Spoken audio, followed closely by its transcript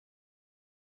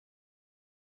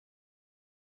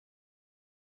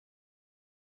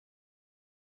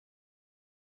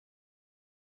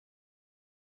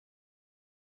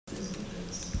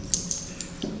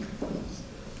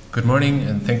Good morning,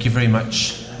 and thank you very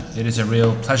much. It is a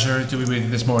real pleasure to be with you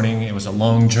this morning. It was a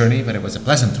long journey, but it was a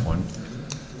pleasant one.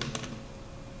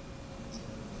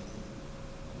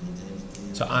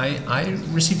 So I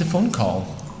received a phone call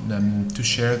to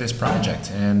share this project,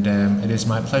 and it is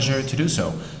my pleasure to do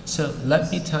so. So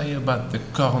let me tell you about the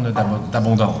Corne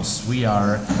d'Abondance. We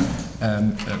are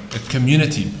a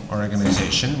community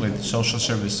organization with social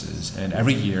services, and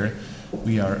every year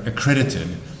we are accredited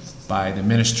by the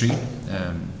ministry,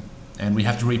 and we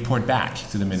have to report back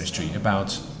to the ministry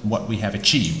about what we have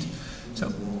achieved.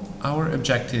 So our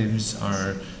objectives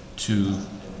are to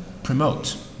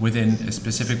promote within a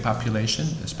specific population,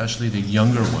 especially the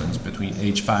younger ones between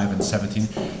age 5 and 17,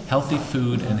 healthy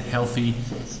food and healthy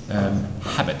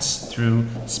habits through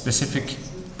specific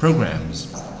programs.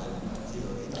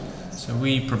 So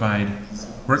we provide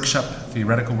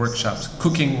theoretical workshops,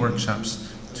 cooking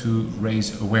workshops to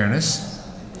raise awareness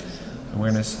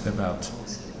about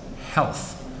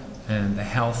health, and the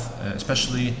health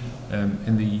especially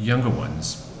in the younger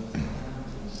ones.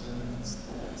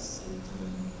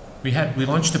 We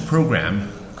launched a program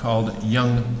called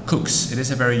Young Cooks. It is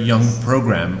a very young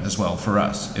program as well for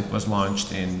us. It was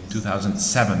launched in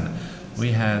 2007.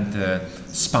 We had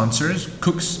sponsors,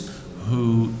 cooks,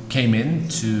 who came in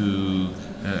to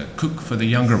cook for the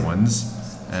younger ones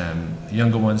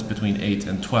between 8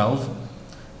 and 12,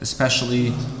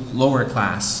 especially lower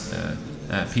class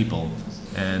people.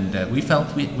 And we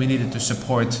felt we needed to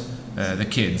support the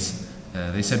kids.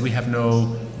 They said we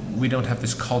don't have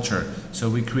this culture, so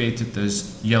we created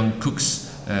this Young Cooks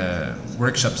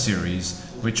workshop series,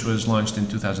 which was launched in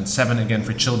 2007, again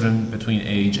for children between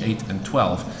age 8 and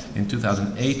 12.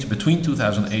 Between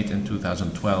 2008 and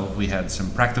 2012, we had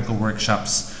some practical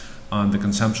workshops on the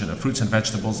consumption of fruits and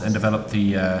vegetables, and developed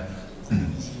the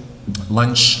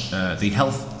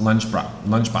health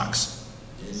lunchbox.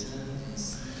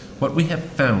 What we have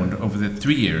found over the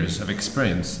 3 years of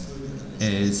experience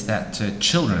is that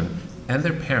children and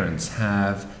their parents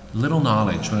have little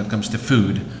knowledge when it comes to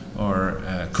food or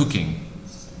cooking.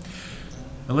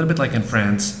 A little bit like in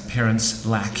France, parents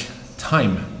lack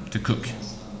time to cook.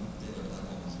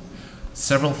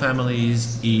 Several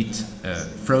families eat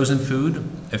frozen food.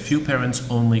 A few parents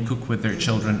only cook with their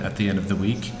children at the end of the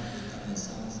week.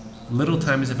 Little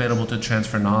time is available to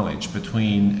transfer knowledge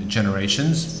between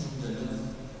generations.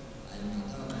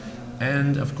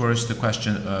 And of course, the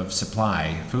question of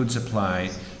supply, food supply,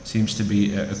 seems to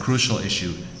be a crucial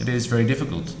issue. It is very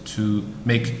difficult to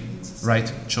make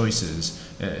right choices.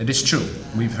 It is true.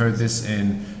 We've heard this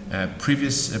in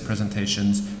previous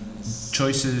presentations.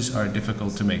 Choices are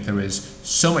difficult to make. There is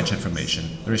so much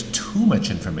information. There is too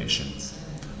much information,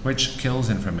 which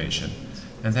kills information.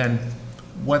 And then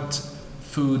what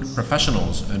food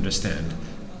professionals understand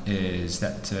is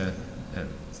that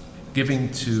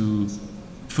giving to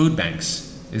food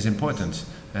banks is important.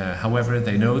 However,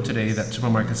 they know today that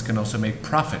supermarkets can also make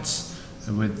profits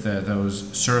with those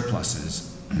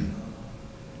surpluses.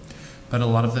 But a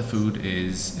lot of the food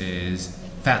is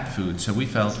fat food, so we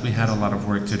felt we had a lot of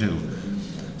work to do.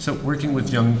 So working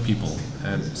with young people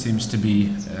seems to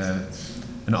be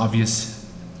an obvious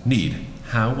need.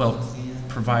 How? Well,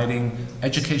 providing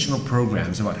educational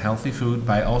programs about healthy food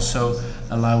by also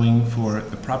allowing for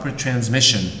the proper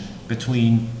transmission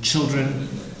between children,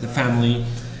 the family,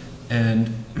 and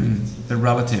the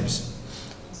relatives.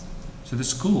 So the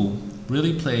school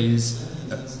really plays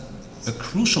a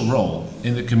crucial role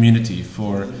in the community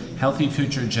for healthy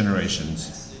future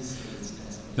generations.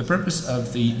 The purpose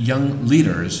of the young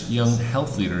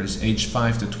health leaders, age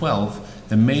 5 to 12,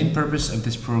 the main purpose of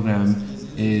this program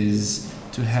is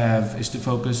to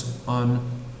focus on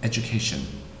education.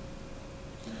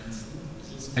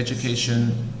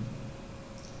 Education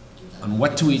on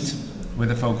what to eat, with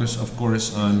a focus, of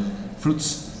course, on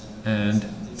fruits and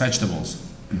vegetables.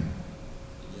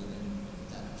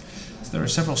 So there are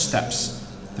several steps.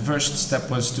 The first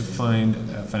step was to find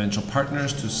financial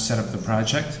partners to set up the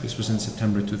project. This was in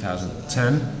September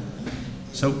 2010.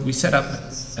 So we set up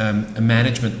a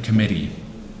management committee.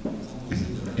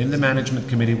 In the management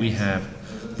committee, we have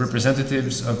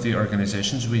representatives of the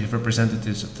organizations. We have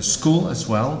representatives of the school as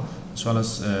well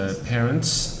as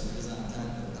parents,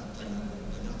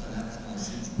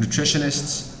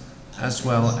 nutritionists, as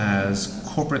well as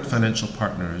corporate financial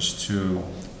partners to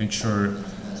ensure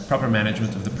proper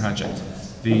management of the project.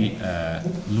 The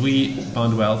Louis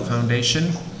Bonduel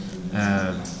Foundation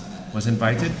was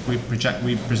invited. We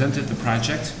presented the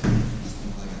project,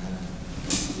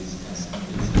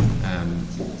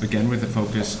 again with a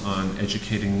focus on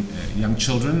educating young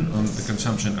children on the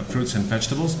consumption of fruits and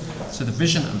vegetables. So the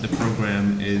vision of the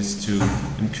program is to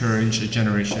encourage a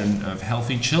generation of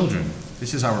healthy children.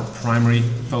 This is our primary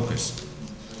focus.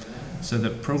 So the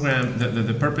program,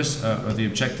 the purpose or the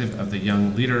objective of the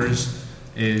young leaders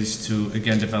is to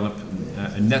again develop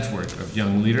a network of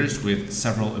young leaders with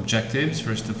several objectives.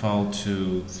 First of all,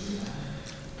 to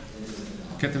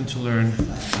get them to learn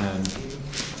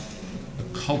a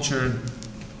culture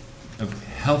of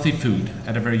healthy food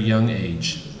at a very young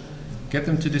age. Get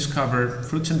them to discover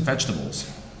fruits and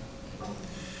vegetables.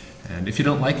 And if you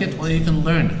don't like it, well, you can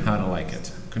learn how to like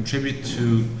it. Contribute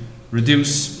to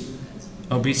reduce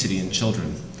obesity in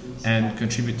children and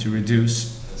contribute to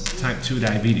reduce type 2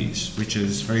 diabetes, which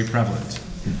is very prevalent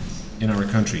in our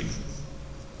country.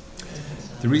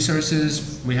 The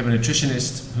resources, we have a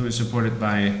nutritionist who is supported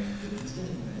by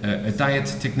a diet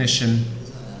technician.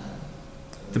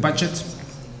 The budget,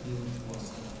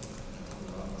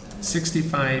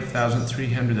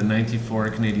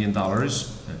 $65,394 Canadian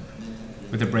dollars,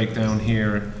 with a breakdown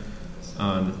here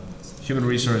on human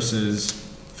resources,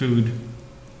 food,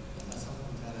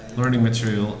 learning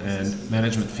material, and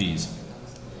management fees.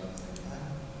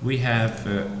 We have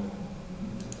a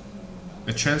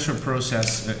transfer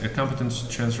process, a competence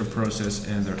transfer process,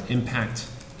 and their impact.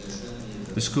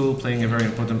 The school playing a very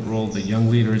important role, the young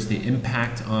leaders, the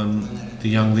impact on the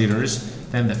young leaders,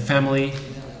 then the family,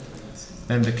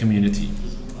 then the community.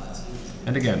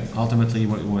 And again, ultimately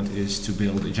what we want is to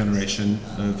build a generation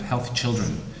of healthy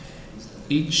children.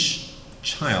 Each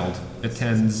child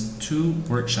attends 2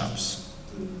 workshops.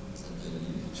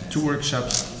 So 2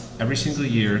 workshops every single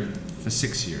year for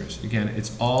 6 years. Again,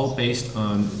 it's all based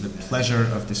on the pleasure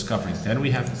of discovering. Then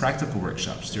we have practical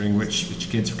workshops during which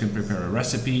kids can prepare a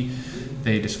recipe.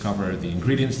 They discover the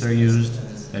ingredients that are used,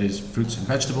 that is fruits and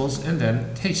vegetables, and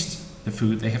then taste the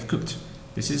food they have cooked.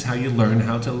 This is how you learn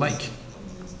how to like.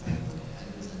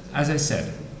 As I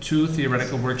said, 2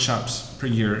 theoretical workshops per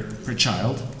year per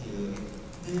child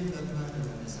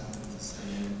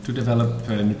to develop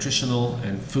nutritional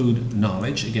and food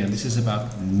knowledge. Again, this is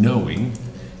about knowing.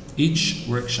 Each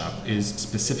workshop is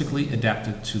specifically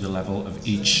adapted to the level of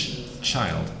each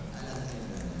child.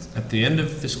 At the end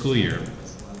of the school year,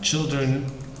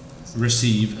 children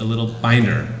receive a little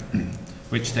binder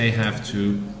which they have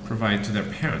to provide to their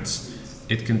parents.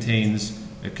 It contains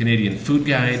a Canadian food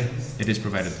guide. It is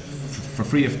provided for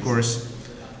free, of course.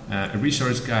 A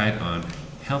resource guide on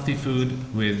healthy food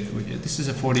this is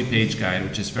a 40-page guide,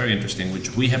 which is very interesting,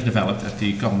 which we have developed at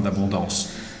the Corne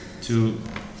d'Abondance to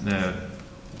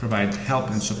provide help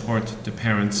and support to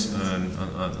parents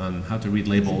on how to read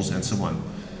labels and so on.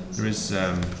 There is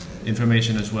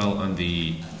information as well on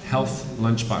the health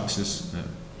lunch boxes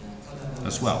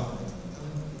as well.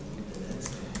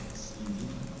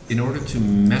 In order to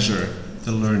measure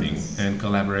the learning and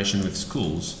collaboration with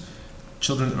schools,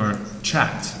 children are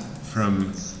tracked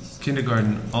from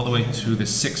kindergarten all the way to the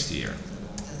 6th year.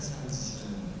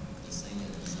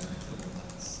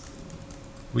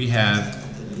 We have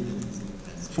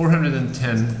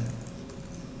 410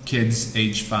 kids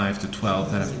aged 5 to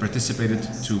 12 that have participated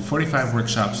to 45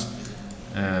 workshops,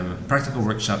 practical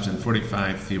workshops, and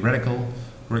 45 theoretical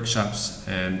workshops,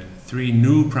 and 3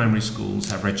 new primary schools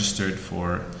have registered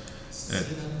for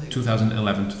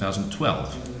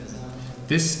 2011-2012.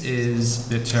 This is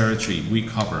the territory we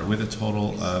cover with a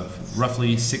total of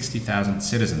roughly 60,000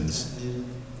 citizens,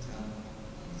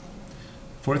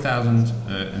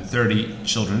 4,030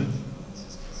 children,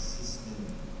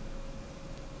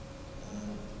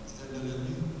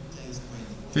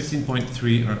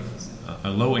 $15.3 are a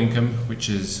low income, which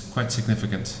is quite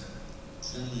significant.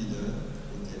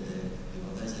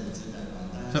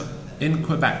 So, in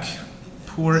Quebec,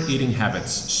 poor eating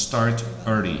habits start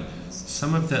early.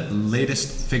 Some of the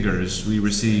latest figures we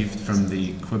received from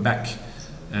the Quebec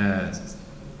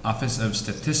Office of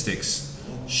Statistics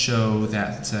show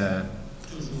that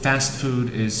fast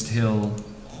foods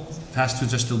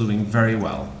are still doing very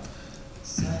well.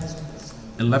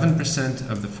 11%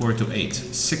 of the 4 to 8,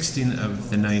 16% of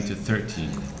the 9 to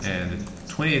 13, and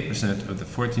 28% of the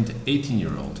 14 to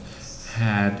 18-year-old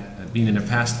had been in a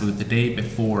fast food the day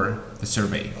before the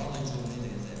survey.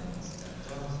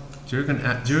 During an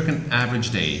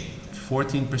average day,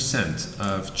 14%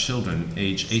 of children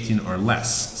age 18 or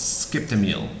less skipped a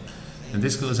meal. And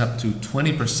this goes up to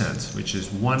 20%, which is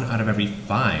 1 out of every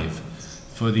 5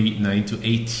 for the 9 to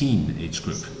 18 age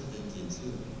group.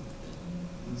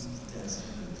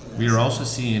 We are also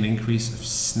seeing an increase of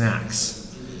snacks.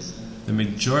 The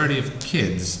majority of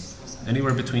kids,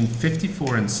 anywhere between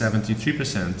 54 and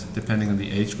 73%, depending on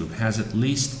the age group, has at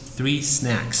least 3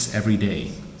 snacks every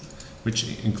day. which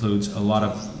includes a lot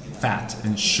of fat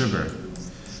and sugar.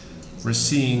 We're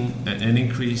seeing an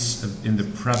increase in the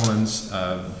prevalence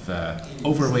of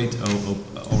overweight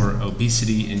or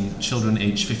obesity in children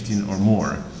aged 15 or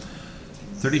more.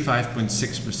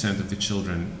 35.6% of the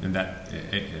children in that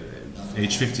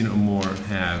age 15 or more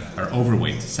are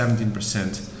overweight.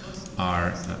 17%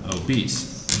 are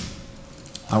obese.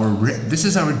 This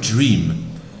is our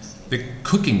dream, the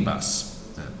cooking bus.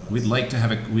 We'd like to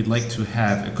have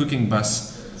a cooking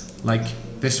bus like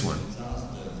this one.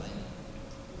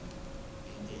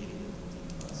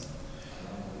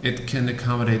 It can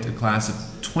accommodate a class of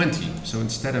 20. So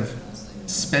instead of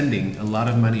spending a lot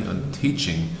of money on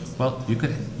teaching, well, you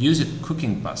could use a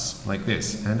cooking bus like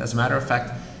this, and as a matter of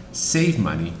fact, save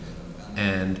money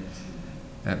and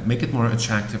make it more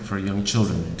attractive for young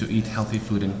children to eat healthy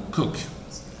food and cook.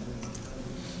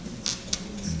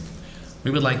 We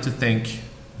would like to thank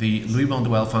the Louis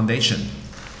Bonduelle Foundation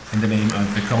in the name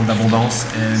of the Corne d'Abondance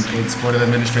and its Board of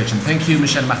Administration. Thank you,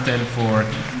 Michel Martel, for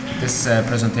this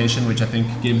presentation, which I think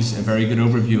gives a very good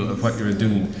overview of what you're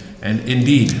doing. And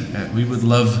indeed, we would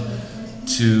love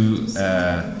to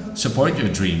support your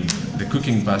dream, the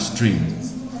cooking bus dream.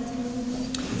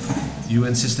 You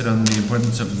insisted on the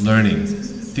importance of learning,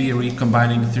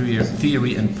 combining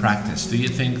theory and practice. Do you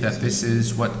think that this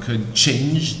is what could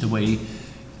change the way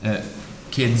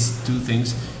kids do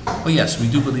things? Well, yes, we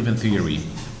do believe in theory,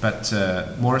 but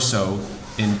more so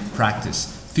in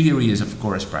practice. Theory is, of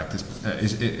course,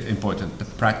 is important,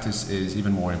 but practice is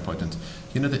even more important.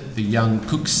 You know, the young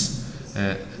cooks,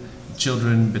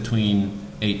 children between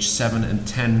age 7 and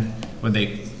 10, when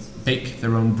they bake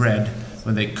their own bread,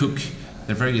 when they cook,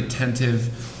 they're very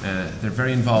attentive, they're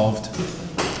very involved.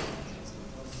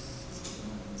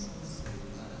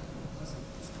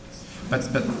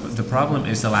 But the problem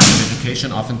is the lack of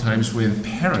education, oftentimes with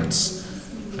parents.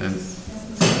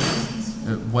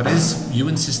 You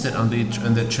insisted on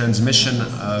the transmission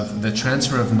of the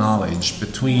transfer of knowledge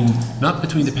not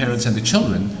between the parents and the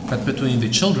children, but between the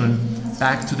children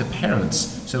back to the parents.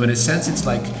 So in a sense, it's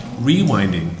like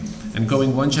rewinding and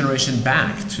going one generation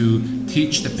back to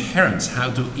teach the parents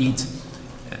how to eat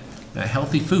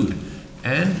healthy food.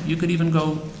 And you could even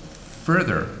go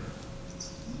further.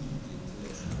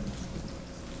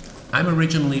 I'm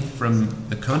originally from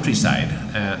the countryside,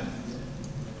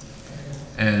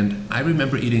 and I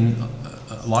remember eating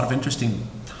a lot of interesting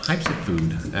types of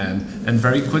food, and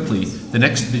very quickly the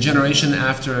generation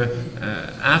after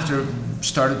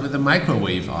started with a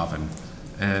microwave oven,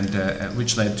 and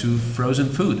which led to frozen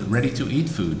food, ready to eat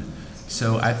food.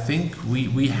 So I think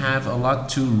we have a lot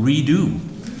to redo,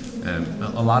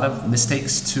 a lot of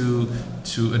mistakes to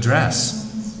address,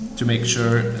 to make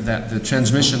sure that the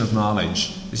transmission of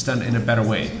knowledge is done in a better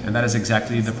way, and that is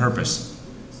exactly the purpose,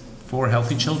 for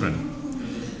healthy children.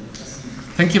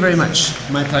 Thank you very much.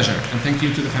 My pleasure. And thank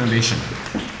you to the Foundation.